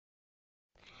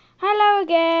Hello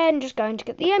again, just going to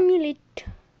get the amulet.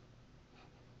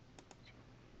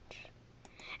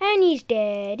 And he's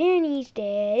dead, and he's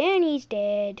dead, and he's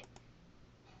dead.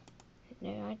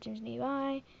 No items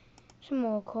nearby. Some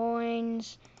more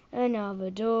coins. Another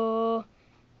door.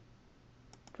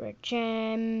 Red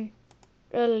gem.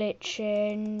 A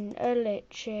lichen. A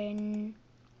lichen.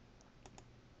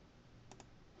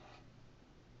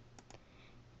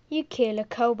 You kill a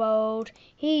kobold.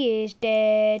 He is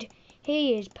dead.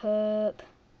 He is perp.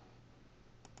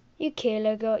 You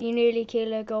nearly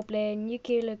kill a goblin. You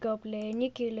kill a goblin.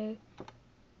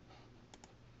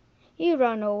 You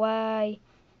run away.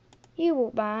 You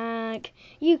walk back.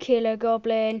 You kill a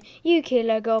goblin. You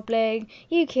kill a goblin.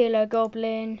 You kill a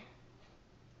goblin.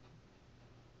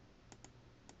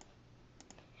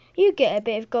 You get a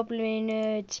bit of goblin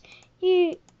nerds.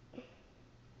 You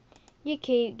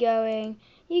keep going.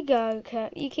 You keep going.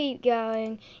 You keep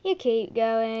going. You keep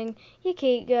going. You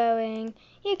keep going.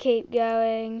 You keep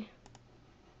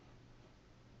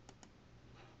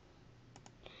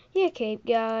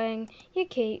going. You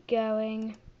keep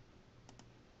going.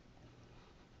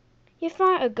 You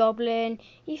fight a goblin.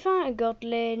 You fight a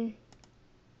goblin.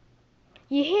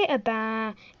 You hit a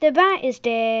bat. The bat is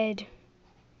dead.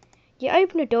 You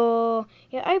open a door.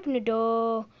 You open a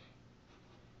door.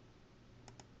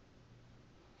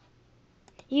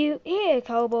 You hit a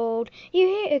kobold. You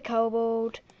hit a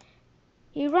kobold.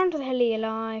 You run to the hell of your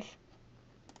life.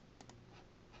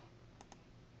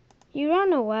 You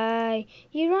run away.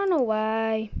 You run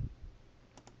away.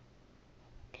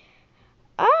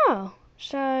 Oh,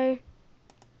 so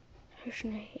potion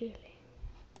of healing.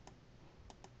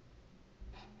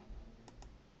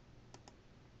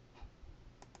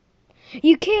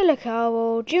 You kill a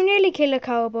kobold. You nearly kill a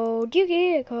kobold. You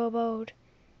kill a kobold.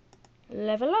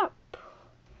 Level up.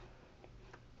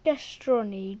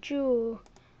 Gastronomy, Jewel.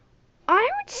 I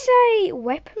would say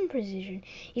weapon precision.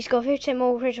 He's got 50%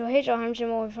 more critical hits, or 100%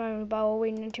 more with bow,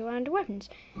 wind, and two-handed weapons.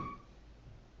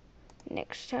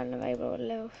 Next talent available at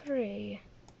level 3.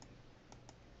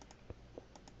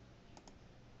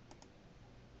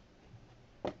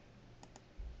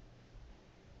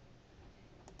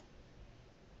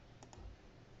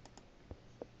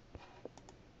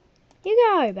 You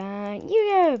go back. You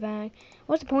go back.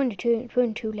 What's the point of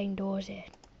putting two-lane doors here?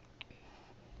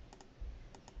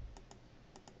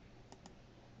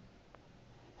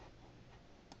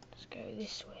 Let's go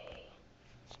this way.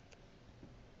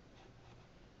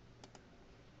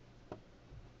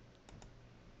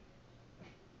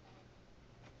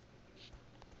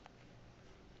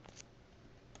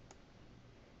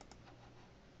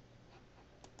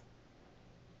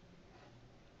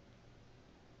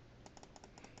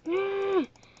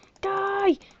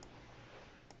 Die!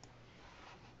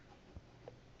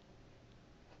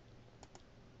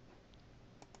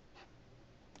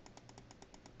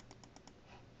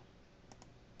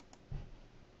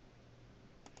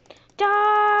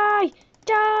 Die!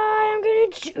 Die! I'm gonna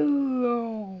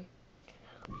do.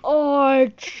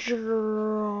 I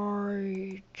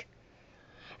tried.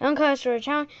 Uncursed for a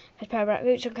town. Cursed power black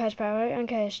boots. Uncursed power.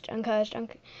 Uncursed.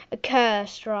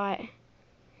 Accursed. Right.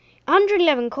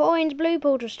 111 coins. Blue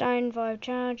portal stone. 5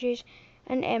 charges.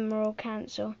 And emerald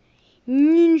cancel.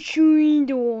 Killed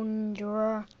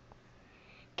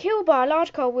by a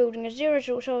large cold wielding a 0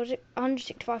 short sword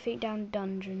 165 feet down the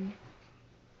dungeon.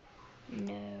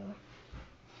 No.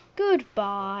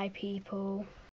 Goodbye, people.